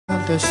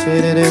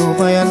Sherere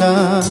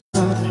umayana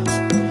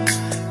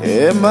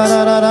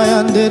Emarara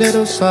yandere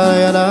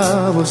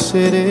usayana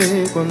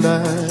Bosere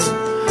kondai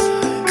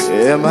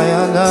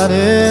Emayana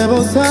de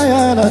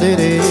bosayana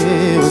de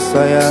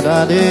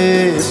Usayana de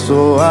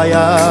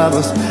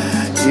soayabos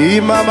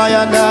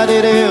Imamayana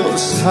de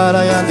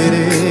usarayana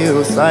de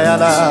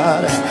Usayana.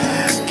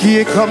 Qui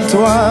est comme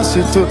toi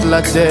sur toute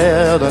la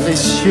terre, dans les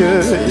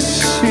cieux et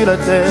sur la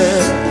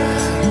terre.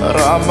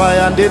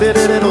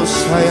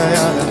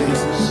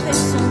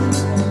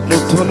 Nous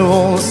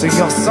t'honorons,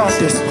 Seigneur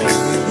Saint-Esprit.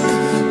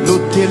 Nous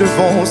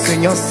t'élevons,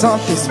 Seigneur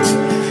Saint-Esprit.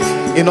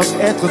 Et notre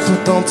être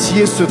tout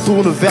entier se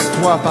tourne vers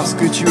toi parce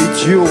que tu es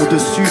Dieu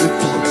au-dessus de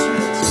tout.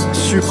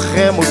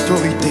 Suprême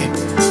autorité.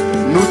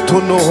 Nous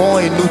t'honorons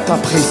et nous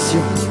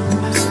t'apprécions.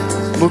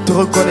 Nous te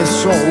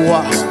reconnaissons,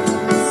 roi,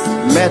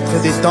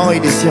 maître des temps et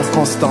des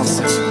circonstances.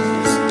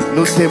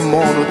 Nous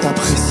t'aimons, nous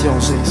t'apprécions,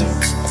 Jésus.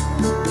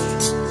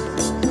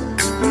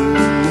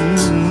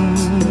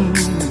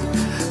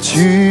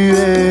 Tu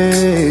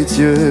es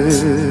Dieu,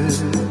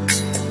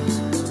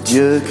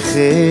 Dieu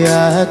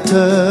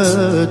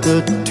créateur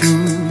de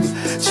tout.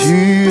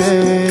 Tu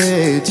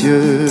es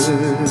Dieu,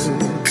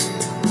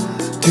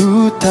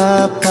 tout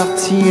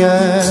t'appartient.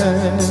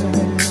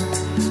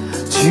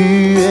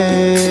 Tu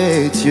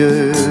es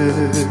Dieu,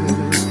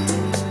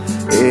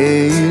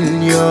 et il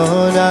n'y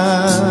en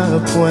a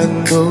point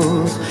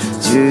d'autre.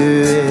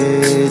 Dieu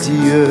est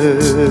Dieu.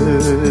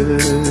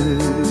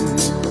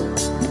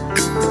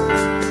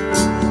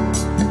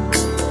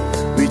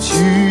 Oui,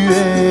 tu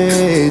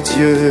es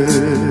Dieu.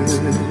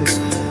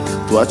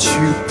 Toi, tu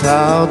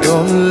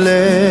pardonnes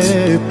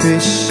les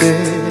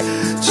péchés.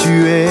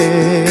 Tu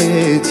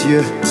es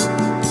Dieu,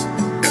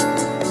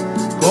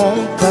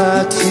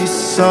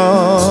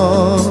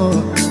 compatissant.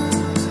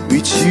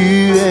 Oui,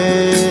 tu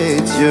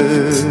es Dieu.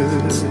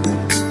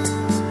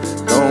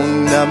 Ton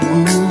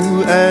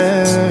amour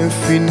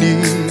infini.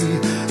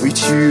 Oui,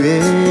 tu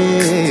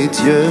es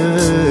Dieu.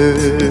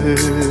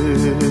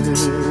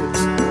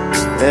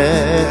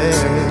 Hey.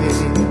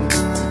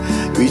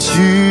 Oui,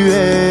 tu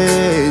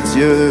es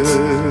Dieu.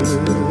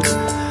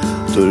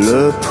 Tout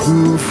le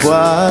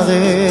pouvoir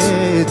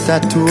est à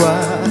toi.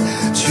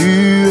 Tu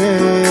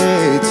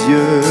es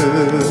Dieu,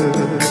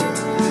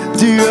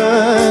 Dieu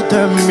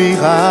de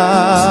miracle.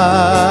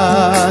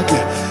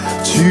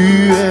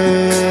 Tu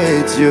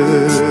es Dieu,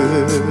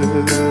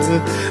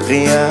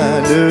 rien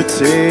ne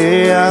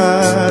t'est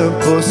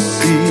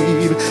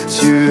impossible.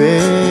 Tu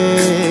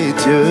es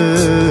Dieu.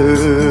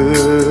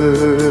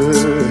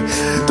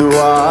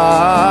 Toi,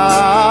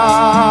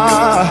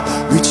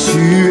 oui,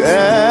 tu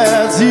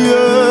es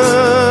Dieu,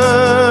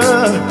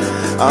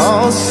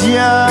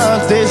 ancien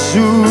des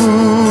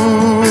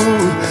jours.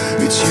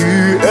 Oui, tu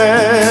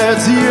es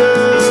Dieu.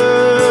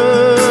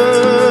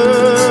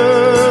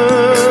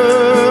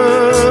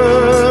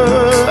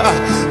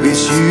 Oui,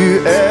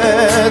 tu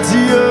es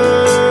Dieu,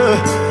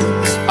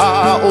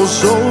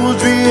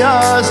 aujourd'hui à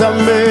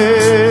jamais.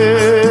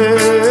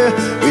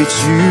 Oui,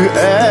 tu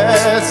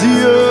es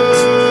Dieu.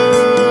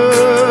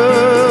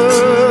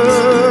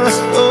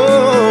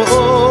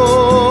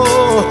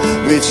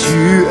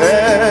 Tu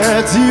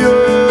es Dieu,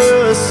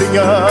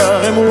 Seigneur,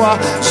 et moi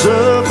je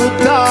veux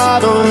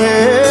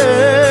t'adorer,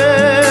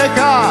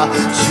 car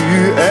tu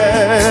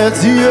es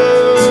Dieu.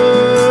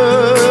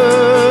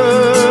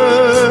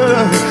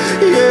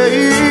 Yeah,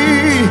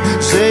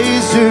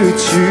 Jésus,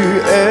 tu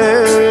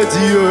es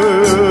Dieu.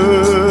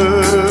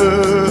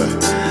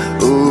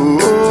 Oh,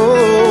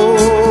 oh,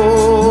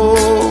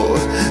 oh,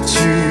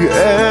 tu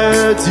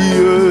es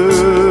Dieu.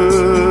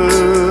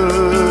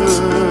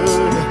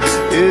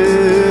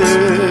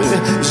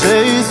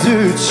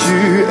 Tu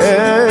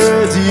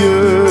es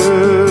Dieu.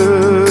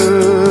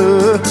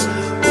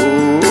 Oh,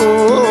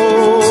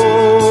 oh,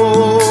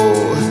 oh,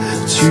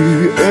 tu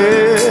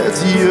es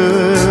Dieu.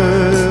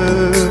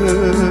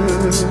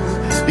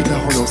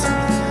 Déclarons-le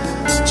ensemble.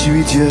 Tu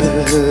es Dieu.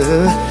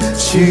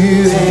 Tu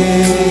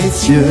es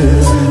Dieu.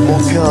 Mon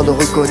cœur le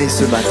reconnaît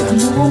ce matin.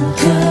 Mon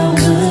cœur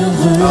le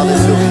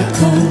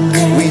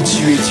reconnaît. Oui,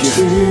 tu es Dieu.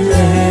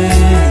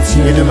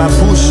 Et de ma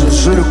bouche,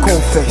 je le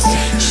confesse.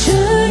 Je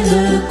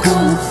le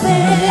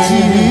confesse. Tu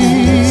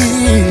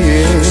es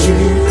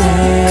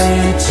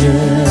Dieu.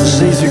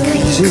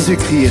 Jésus-Christ,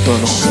 Jésus-Christ est ton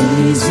nom.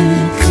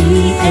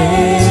 Jésus-Christ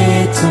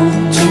est ton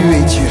nom. Tu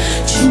es Dieu,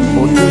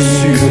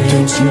 au-dessus de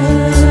tout.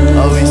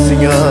 Ah oui,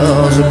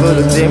 Seigneur, je peux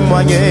le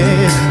témoigner.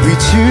 Oui,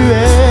 tu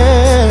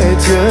es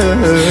Dieu.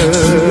 Tu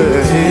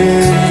es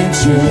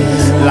Dieu.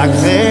 La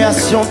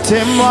création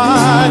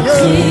témoigne que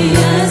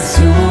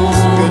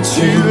tu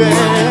es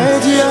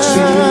Dieu.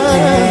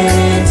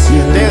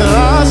 T'es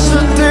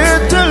racheté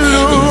de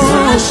loup.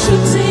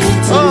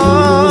 Oh,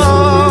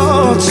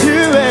 tu es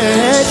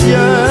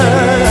Dieu.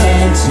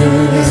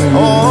 Oh,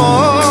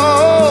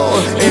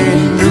 et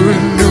nous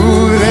nous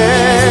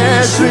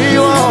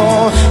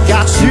réjouirons,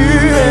 car tu es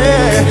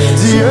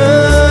Dieu.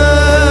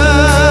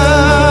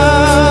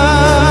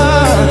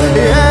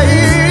 Yeah,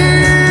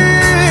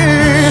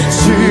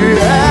 tu es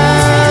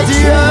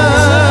Dieu.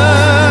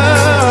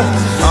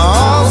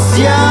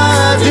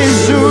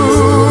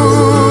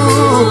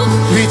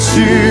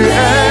 tu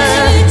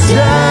es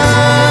Dieu.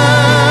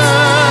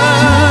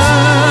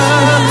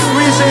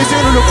 Oui, Jésus,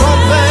 nous le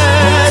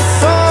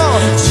confessons.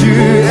 Tu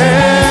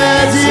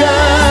es Dieu,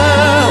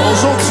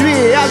 aujourd'hui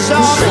et à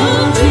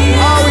jamais.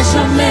 Ah oui,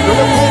 nous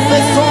le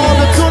confessons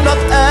de tout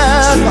notre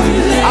être,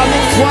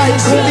 avec foi et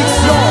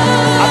conviction,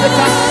 avec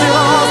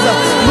assurance.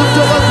 Nous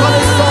te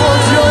reconnaissons,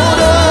 Dieu,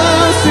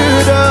 au-dessus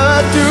de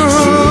tout.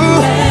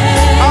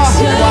 Ah,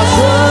 moi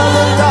je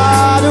veux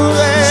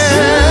t'adorer,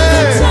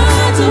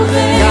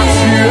 car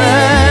tu es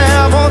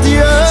mon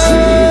Dieu.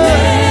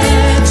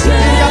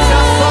 Il n'y a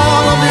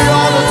personne en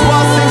dehors de toi,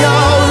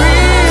 Seigneur. Oui,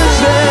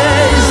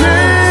 Jésus.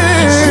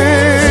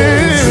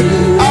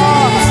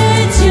 Ah,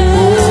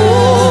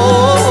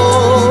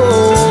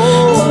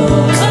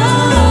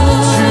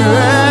 tu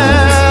es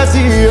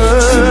Dieu.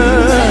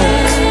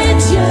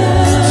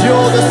 Dieu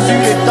au-dessus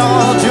des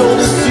temps, Dieu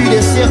au-dessus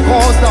des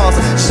circonstances.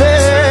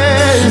 Jésus.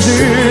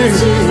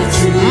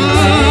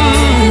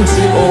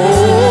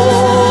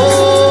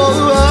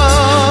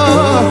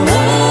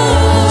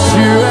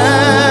 Tu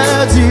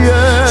es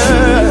Dieu.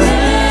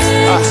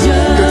 Ah,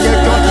 que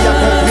quelqu'un qui a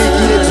compris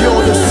qu'il est Dieu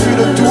au-dessus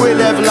de tout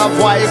élève la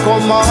voix et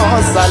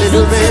commence à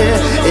l'élever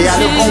et à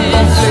le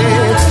contempler,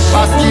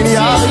 parce qu'il n'y a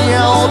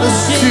rien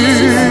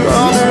au-dessus,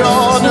 en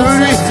dehors de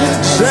lui.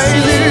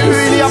 Jésus,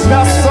 il n'y a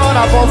personne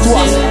avant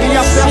toi, il n'y a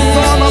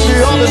personne en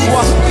dehors de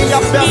toi, il n'y a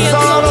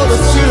personne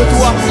au-dessus de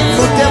toi.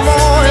 Nous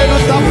t'aimons et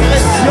nous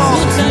t'apprécions,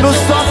 nous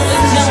sommes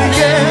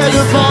subjugués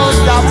devant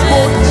ta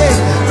beauté,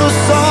 nous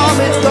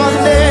sommes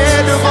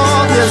étonnés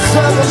devant tes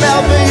œuvres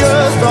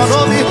merveilleuses dans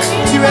nos vies.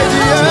 Tu es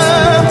Dieu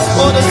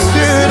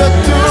au-dessus de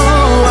tout.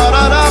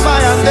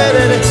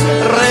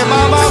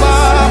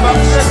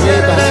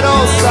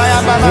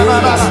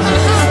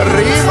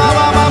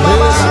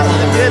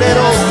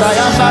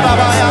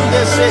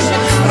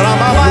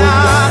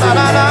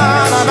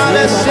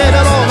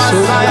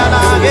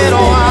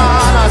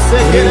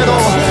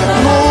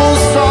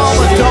 Nous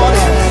sommes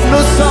donnés,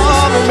 nous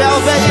sommes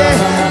merveillés,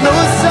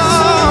 nous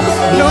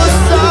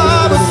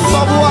sommes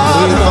sans voix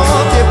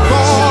devant tes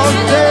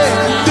bontés,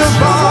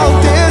 devant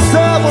tes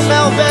œuvres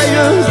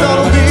merveilleuses dans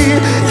nos vies.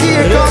 Qui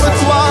est comme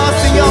toi,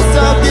 Seigneur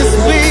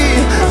Saint-Esprit?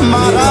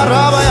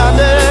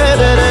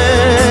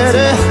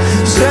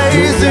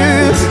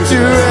 Jésus, tu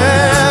es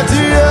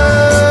Dieu.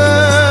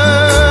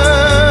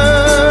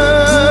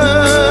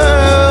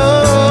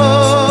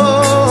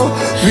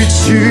 Oui,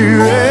 tu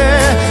es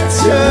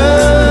Dieu.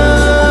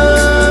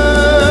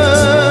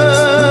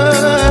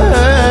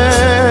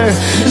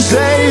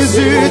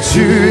 Jésus,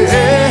 tu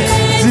es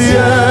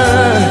Dieu.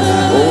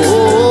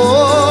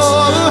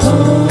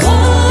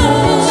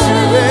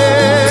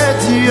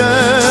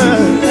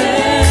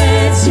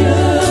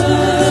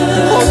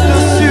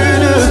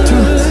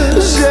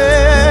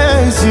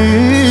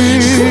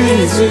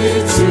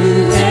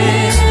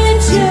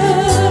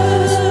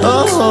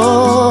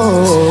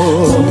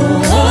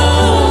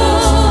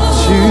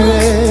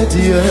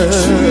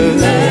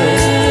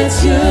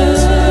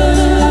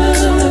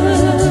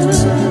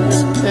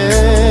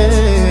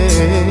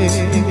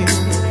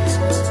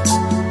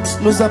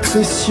 Nous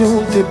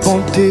apprécions tes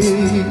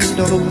bontés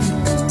dans nos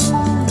vies,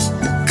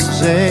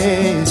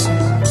 Jésus.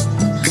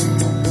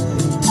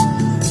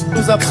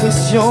 Nous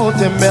apprécions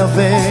tes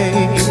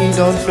merveilles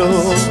dans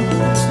nos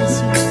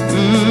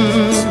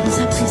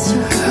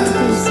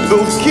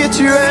Pour qui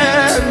tu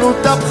es, nous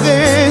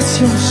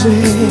t'apprécions,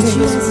 Jésus.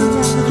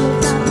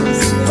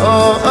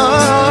 Oh, oh,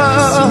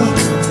 oh.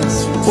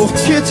 Pour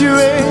qui tu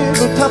es,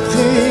 nous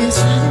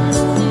t'apprécions.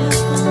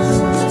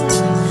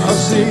 Oh,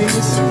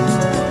 Jésus.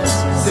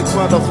 C'est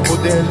toi notre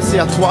modèle, c'est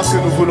à toi que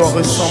nous voulons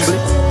ressembler.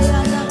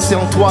 C'est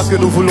en toi que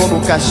nous voulons nous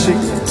cacher.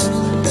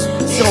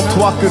 C'est en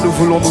toi que nous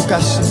voulons nous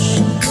cacher.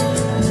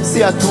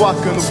 C'est à toi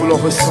que nous voulons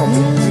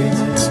ressembler.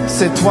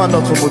 C'est toi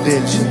notre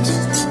modèle, Jésus.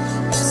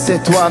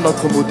 C'est toi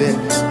notre modèle.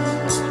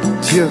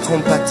 Dieu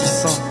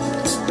compatissant,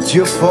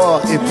 Dieu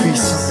fort et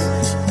puissant.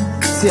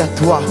 C'est à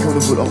toi que nous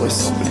voulons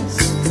ressembler.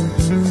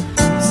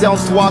 C'est en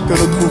toi que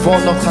nous trouvons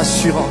notre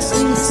assurance.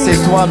 C'est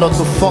toi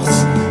notre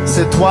force.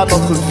 C'est toi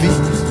notre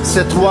vie.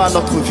 C'est toi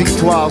notre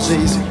victoire,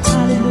 Jésus.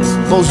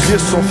 Nos yeux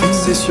sont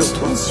fixés sur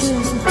toi.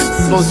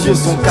 Nos yeux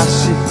sont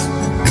cachés.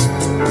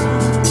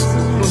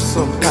 Nous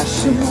sommes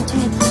cachés en toi.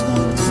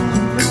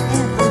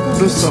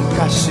 Nous sommes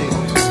cachés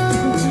en toi.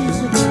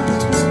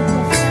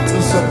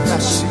 Nous sommes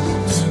cachés.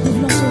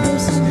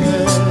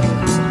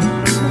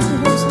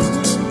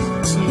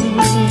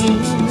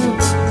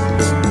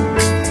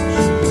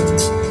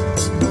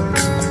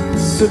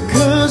 Ce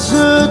que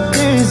je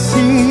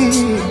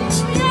désire,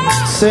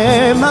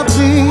 c'est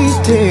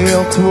m'abriter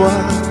en toi,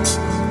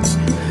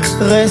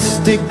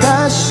 rester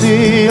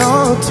caché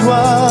en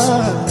toi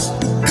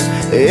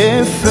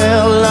et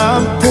faire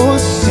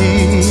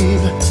l'impossible.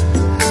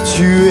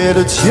 Tu es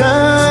le Dieu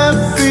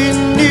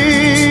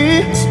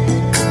infini,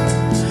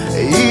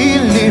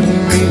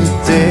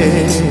 illimité,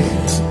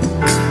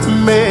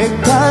 mais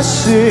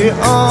caché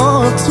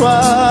en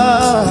toi.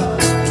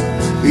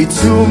 Et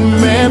tout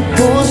m'est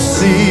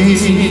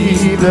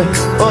possible.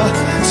 Oh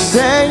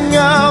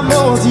Seigneur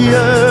mon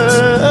Dieu,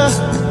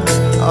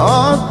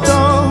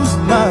 entends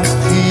ma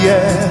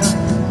prière.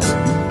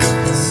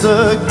 Ce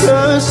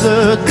que je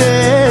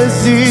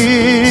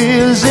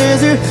désire,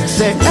 Jésus,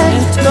 c'est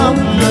être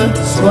comme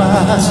toi.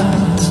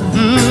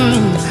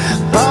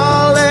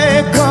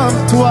 Parler comme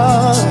toi,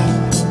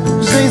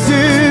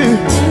 Jésus,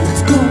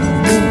 être comme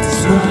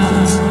toi.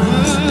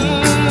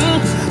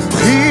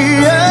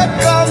 Prier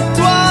comme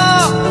toi,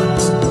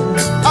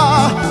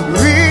 ah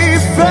oui,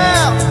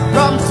 faire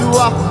comme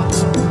toi.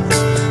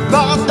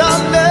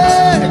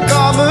 Pardonner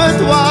comme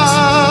toi,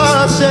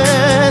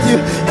 Jésus,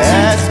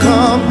 être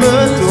comme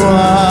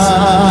toi.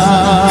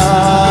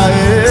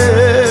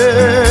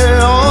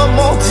 Oh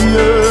mon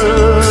Dieu,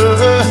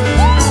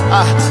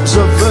 ah, je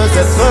veux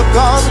être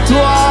comme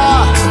toi,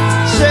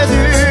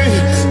 Jésus,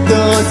 te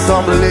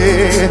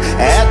ressembler,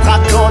 être à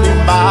ton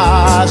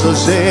image,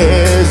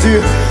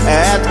 Jésus,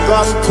 être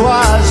comme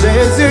toi,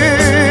 Jésus,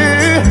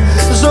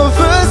 je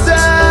veux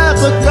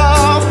être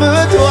comme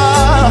toi,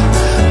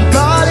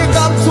 parler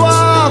comme toi,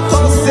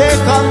 penser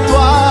comme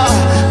toi,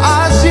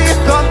 agir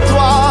comme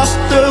toi,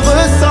 te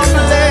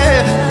ressembler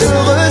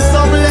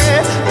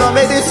dans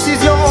mes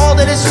décisions,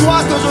 dans les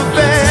choix que je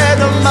fais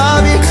dans ma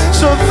vie.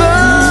 Je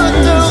veux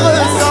te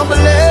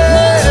ressembler,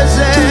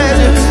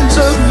 Jésus,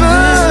 je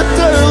veux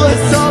te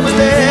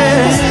ressembler.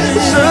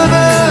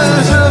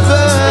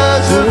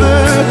 Je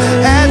veux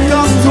être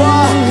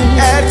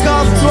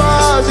comme toi,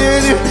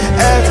 Jésus,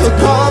 être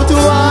comme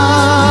toi.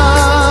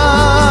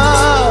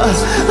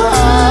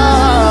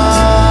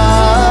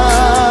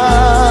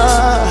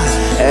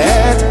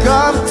 Être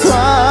comme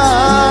toi.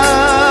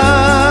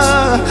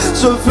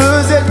 Je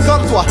veux être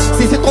comme toi.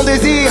 Si c'est ton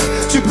désir,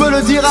 tu peux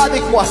le dire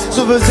avec moi.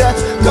 Je veux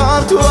être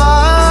comme toi.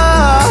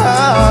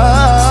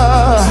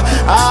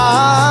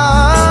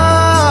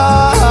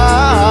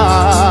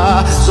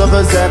 Je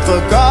veux être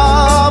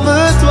comme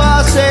toi,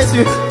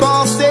 Jésus.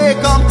 Penser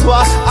comme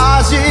toi,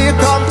 agir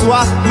comme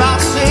toi,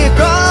 marcher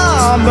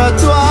comme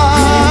toi.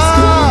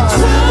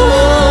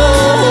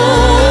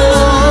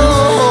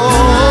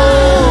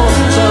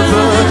 Je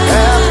veux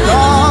être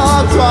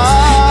comme toi.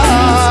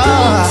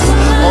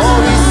 Oh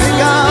oui,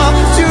 Seigneur,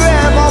 tu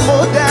es mon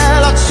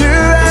modèle, tu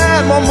es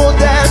mon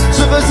modèle.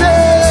 Je veux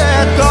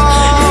être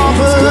comme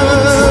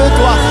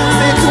toi.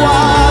 C'est toi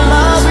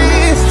ma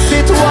vie,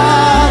 c'est toi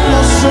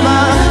mon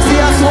chemin.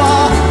 C'est à toi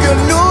que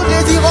nous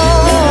désirons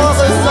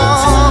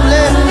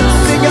ressembler.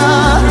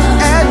 Seigneur,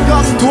 être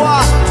comme toi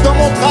dans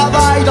mon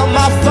travail, dans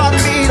ma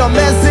famille, dans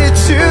mes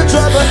études. Je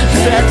veux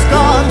être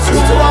comme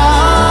toi.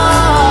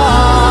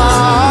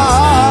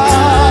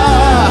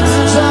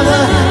 Je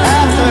veux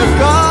être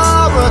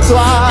comme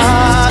toi.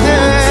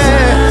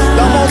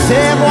 Dans mon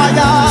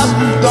témoignage,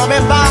 dans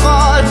mes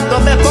paroles,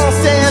 dans mes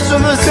pensées, je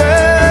veux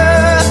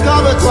être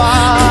comme toi.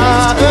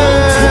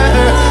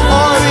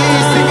 Oh oui,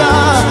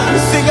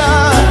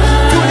 Seigneur,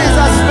 tous les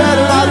aspects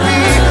de ma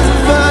vie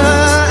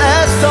veulent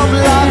être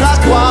semblables à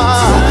toi.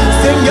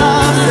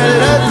 Seigneur, c'est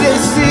le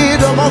désir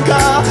de mon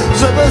cœur.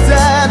 Je veux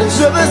être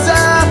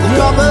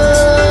comme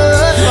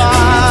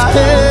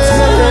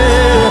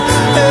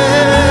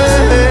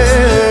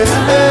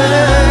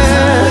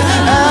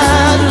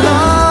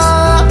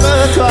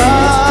toi.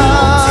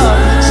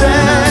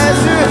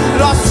 Jésus,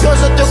 lorsque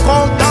je te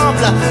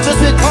contemple, je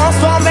suis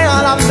transformé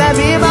en la même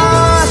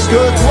image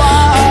que toi.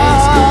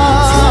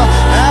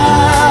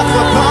 Être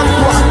comme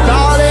toi,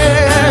 parler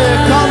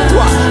comme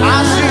toi,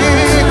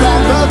 agir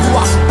comme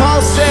toi,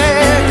 penser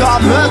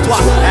comme toi,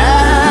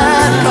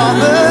 être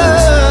comme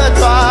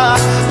toi.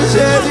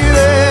 Jésus,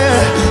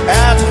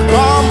 être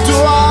comme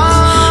toi.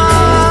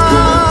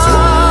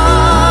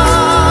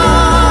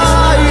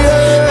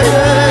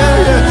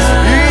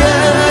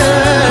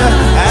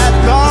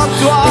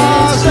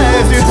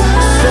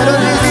 C'est le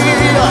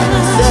désir,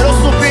 c'est le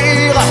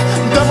soupir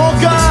de mon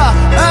cœur,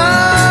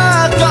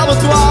 être comme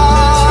toi.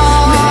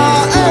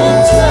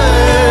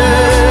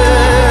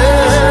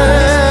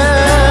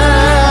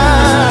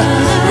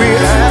 Oui,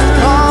 être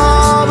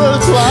comme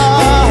toi.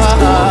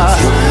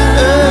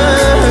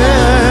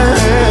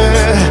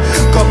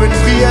 Comme une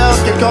prière,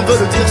 quelqu'un veut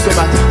le dire ce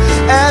matin.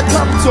 Être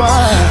comme toi,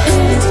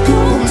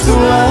 comme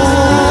toi.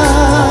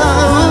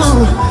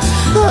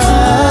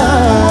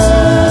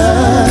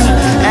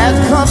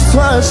 Comme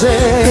toi,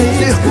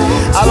 Jésus,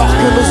 alors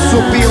que nous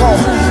soupirons,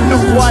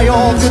 nous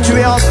croyons que tu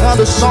es en train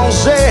de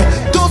changer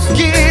tout ce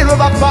qui ne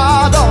va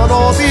pas dans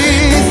nos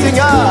vies,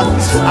 Seigneur.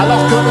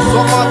 Alors que nous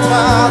sommes en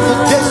train de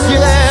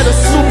désirer, de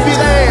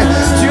soupirer,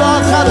 tu es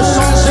en train de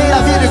changer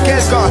la vie de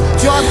quelqu'un,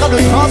 tu es en train de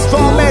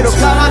transformer le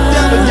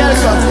caractère de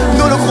quelqu'un.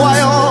 Nous le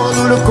croyons,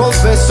 nous le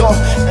confessons.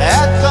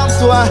 Être comme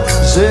toi,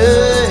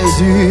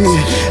 Jésus,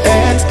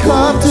 être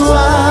comme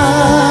toi.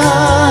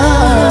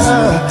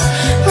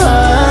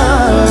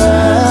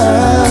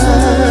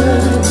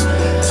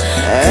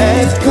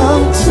 Être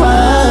comme toi,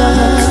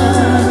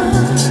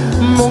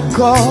 mon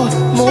corps,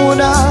 mon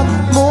âme,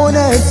 mon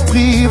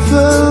esprit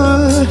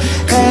veut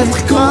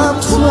être comme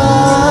toi.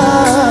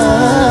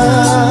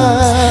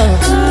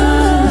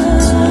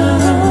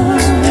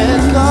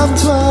 Être comme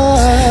toi.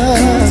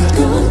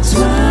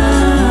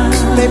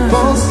 Mes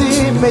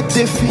pensées, mes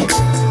défis,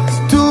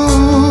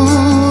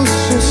 tout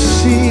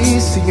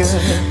ceci, Seigneur.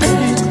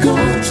 Être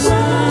comme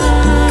toi.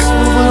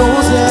 Nous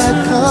voulons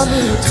être comme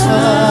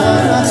toi.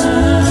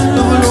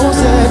 Nous voulons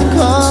être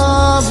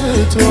comme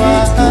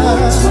toi.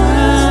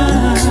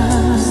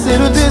 C'est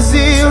le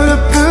désir le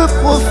plus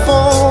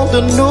profond de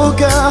nos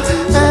cœurs.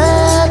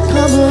 Être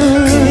comme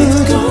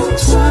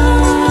toi.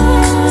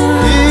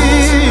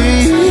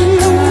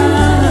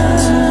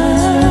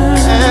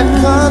 Être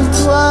comme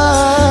toi.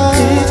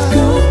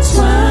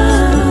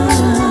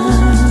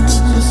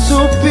 Je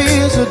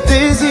soupire, je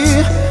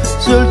désire,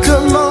 je le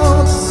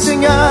demande,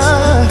 Seigneur.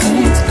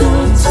 Être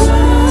comme toi.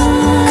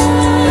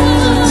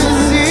 Je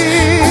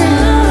désire,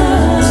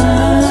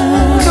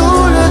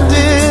 nous le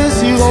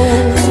désirons.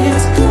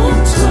 Être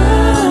comme toi.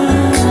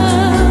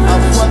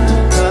 Avoir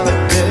tout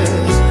caractère,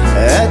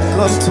 être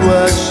comme toi,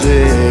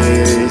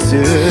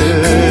 Jésus.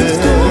 Être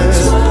comme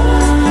toi.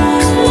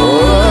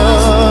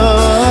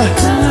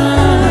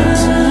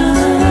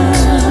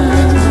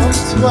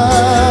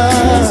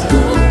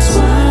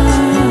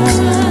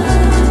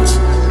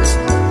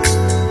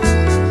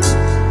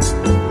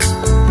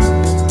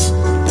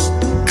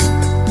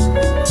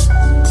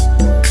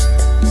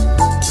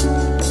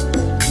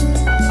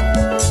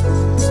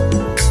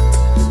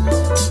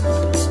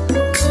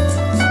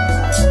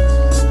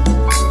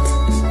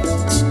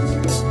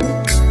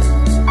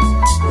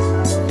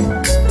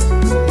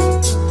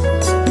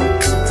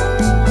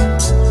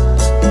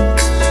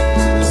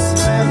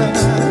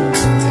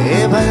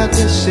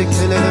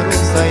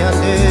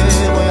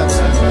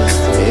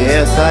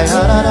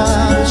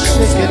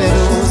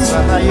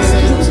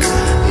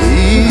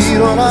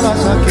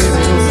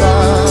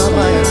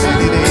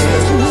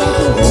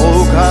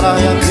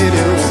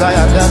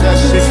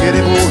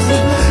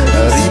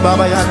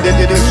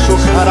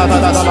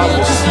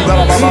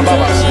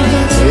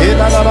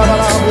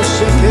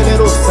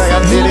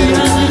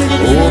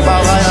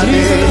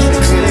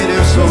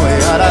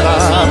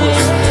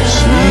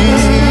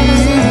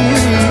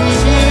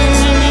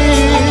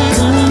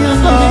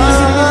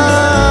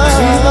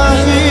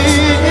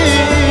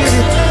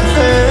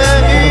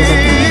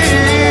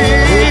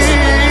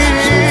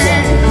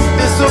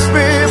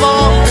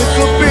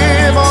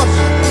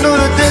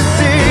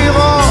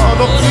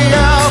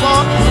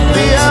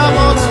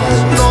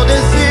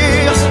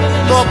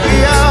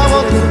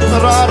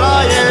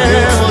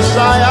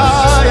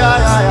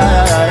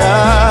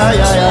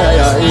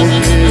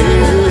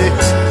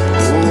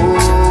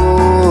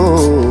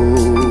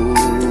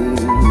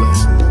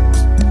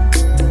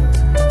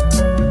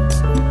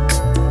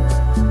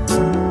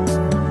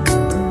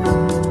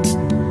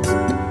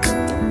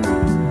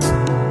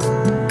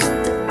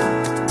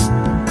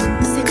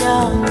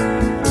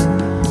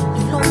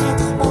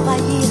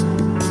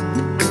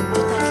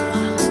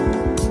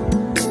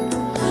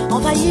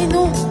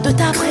 Envahis-nous de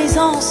ta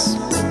présence,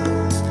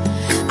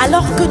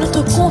 alors que nous te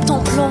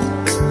contemplons,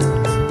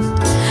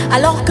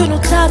 alors que nous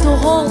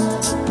t'adorons.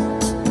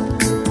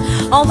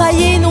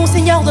 Envahis-nous,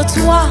 Seigneur, de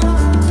toi.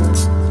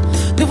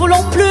 Nous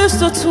voulons plus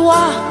de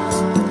toi.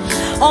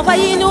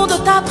 Envahis-nous de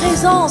ta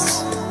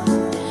présence.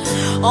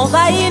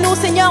 Envahis-nous,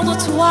 Seigneur, de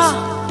toi.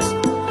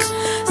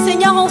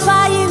 Seigneur,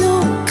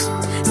 envahis-nous.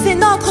 C'est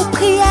notre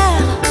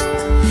prière.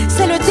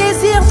 C'est le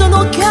désir de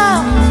nos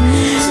cœurs.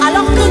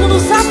 Alors que nous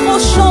nous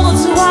approchons de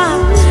toi,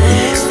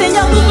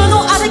 Seigneur, nous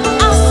venons avec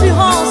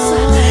assurance.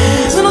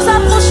 Nous nous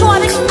approchons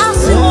avec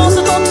assurance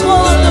de ton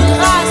trône de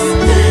grâce.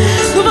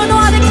 Nous venons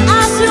avec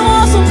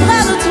assurance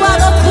auprès de toi,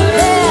 notre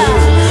Père.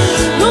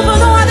 Nous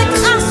venons avec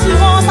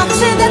assurance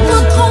afin d'être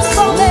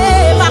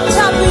transformés par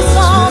ta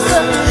puissance,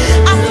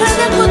 afin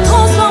d'être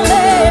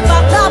transformés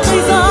par ta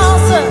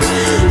présence.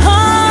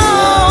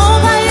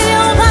 Envahis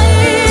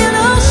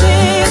nos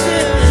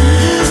Jésus,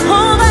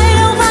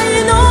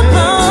 envahis nos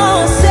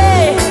pensées.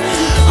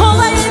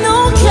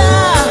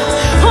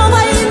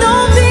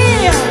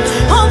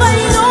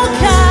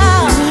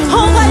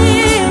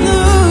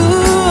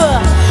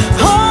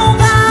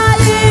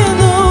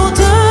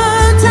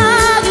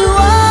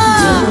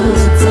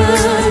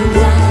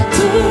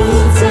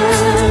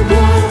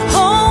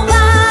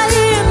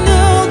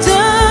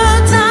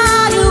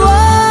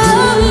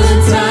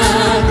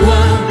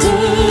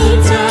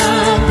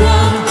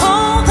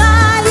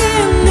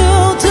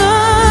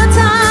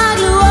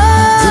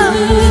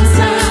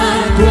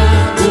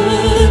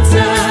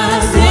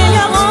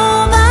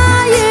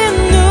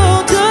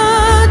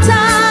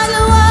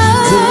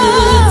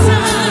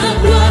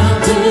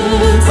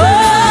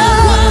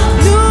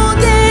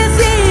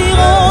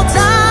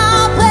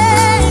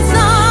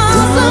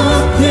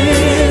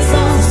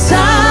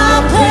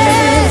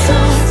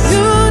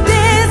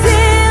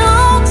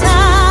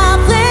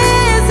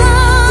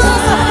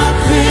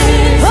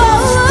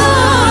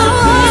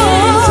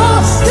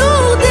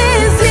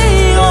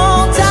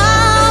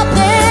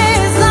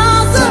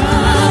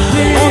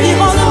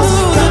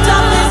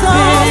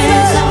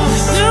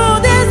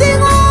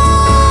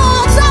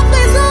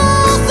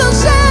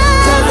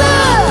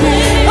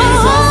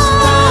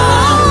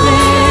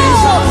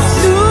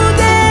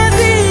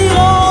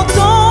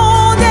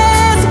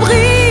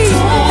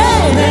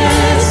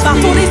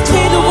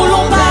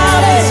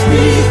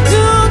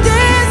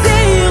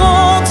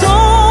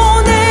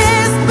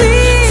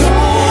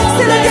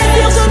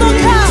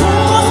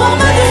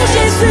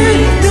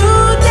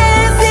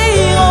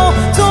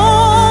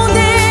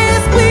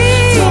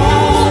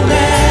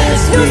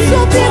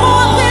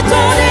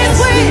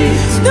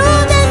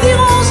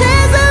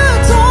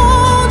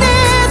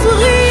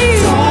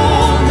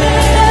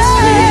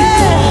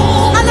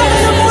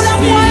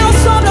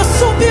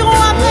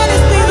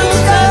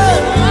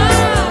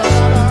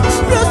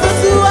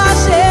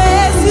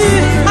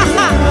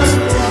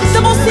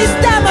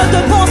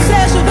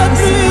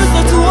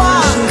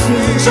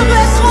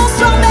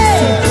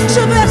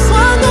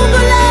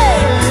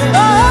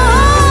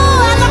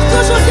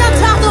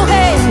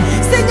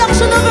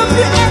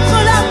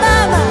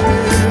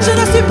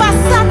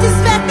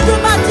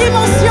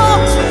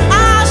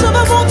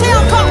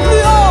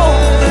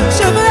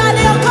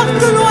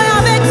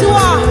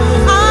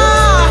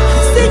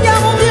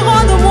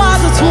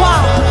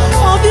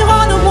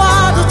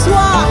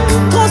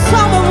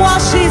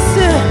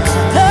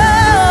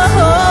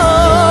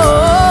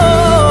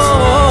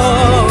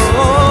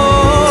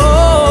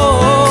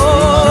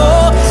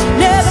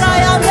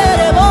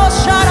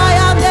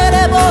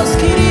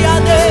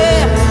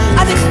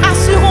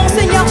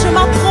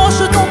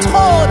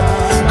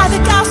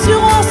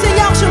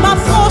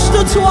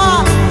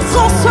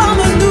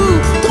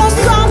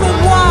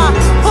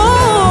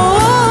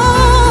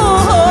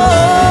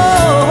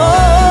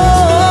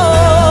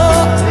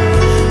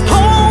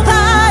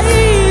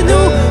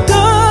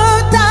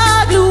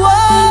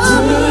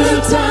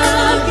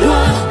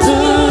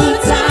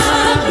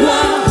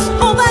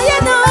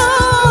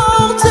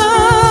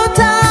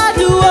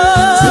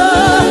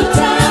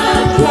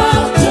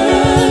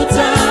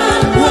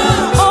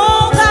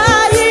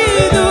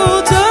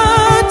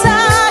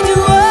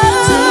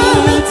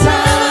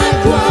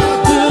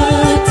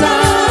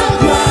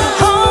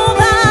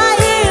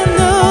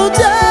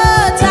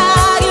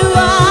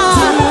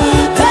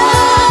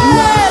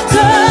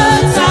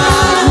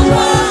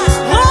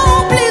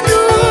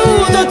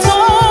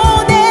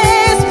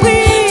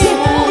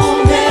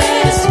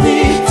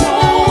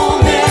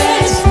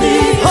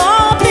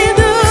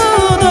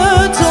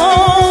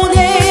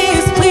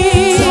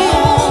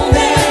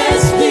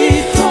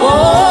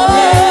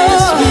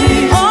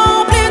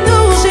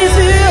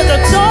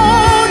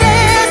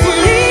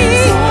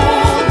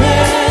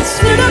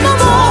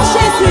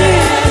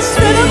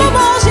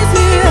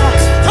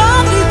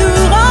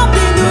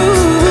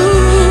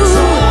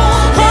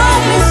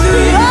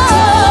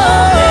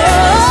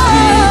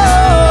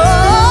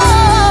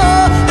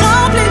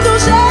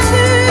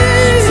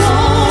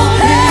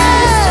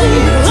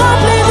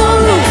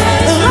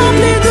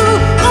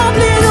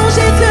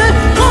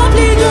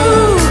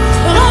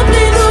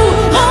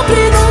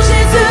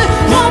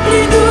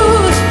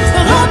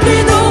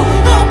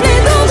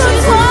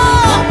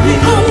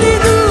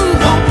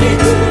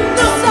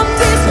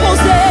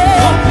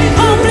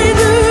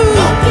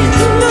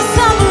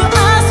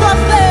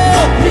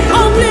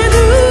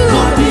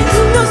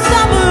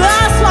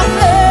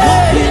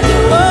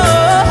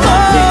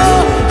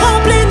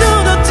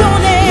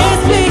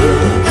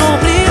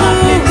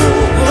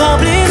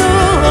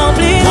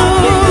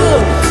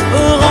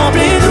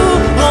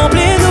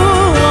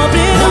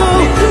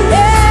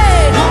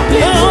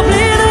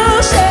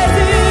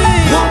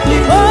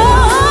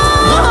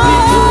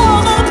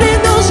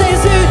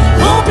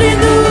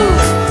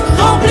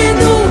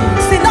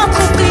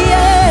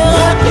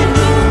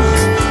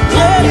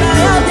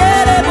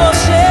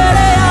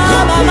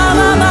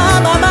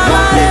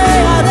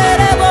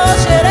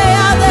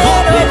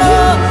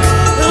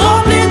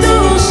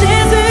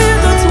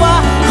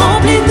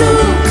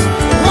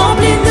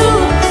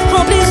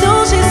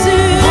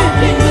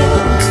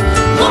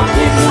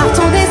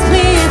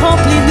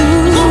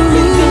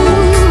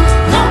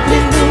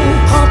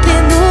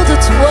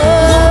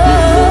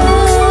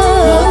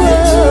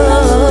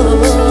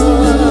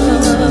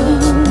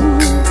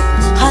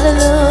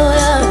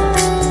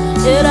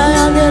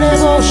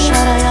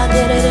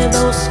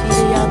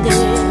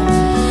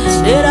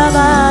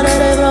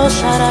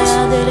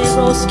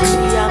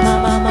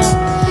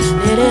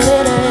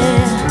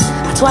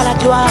 À toi la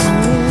gloire,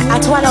 à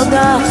toi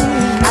l'honneur,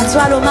 à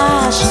toi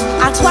l'hommage,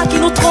 à toi qui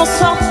nous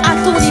transforme à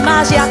ton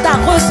image et à ta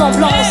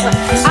ressemblance.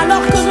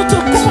 Alors que nous te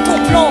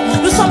contemplons,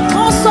 nous sommes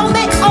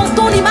transformés en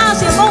ton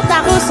image et en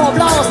ta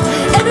ressemblance.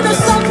 Et nous ne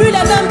sommes plus les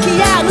mêmes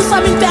qu'hier, nous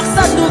sommes une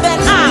personne nouvelle.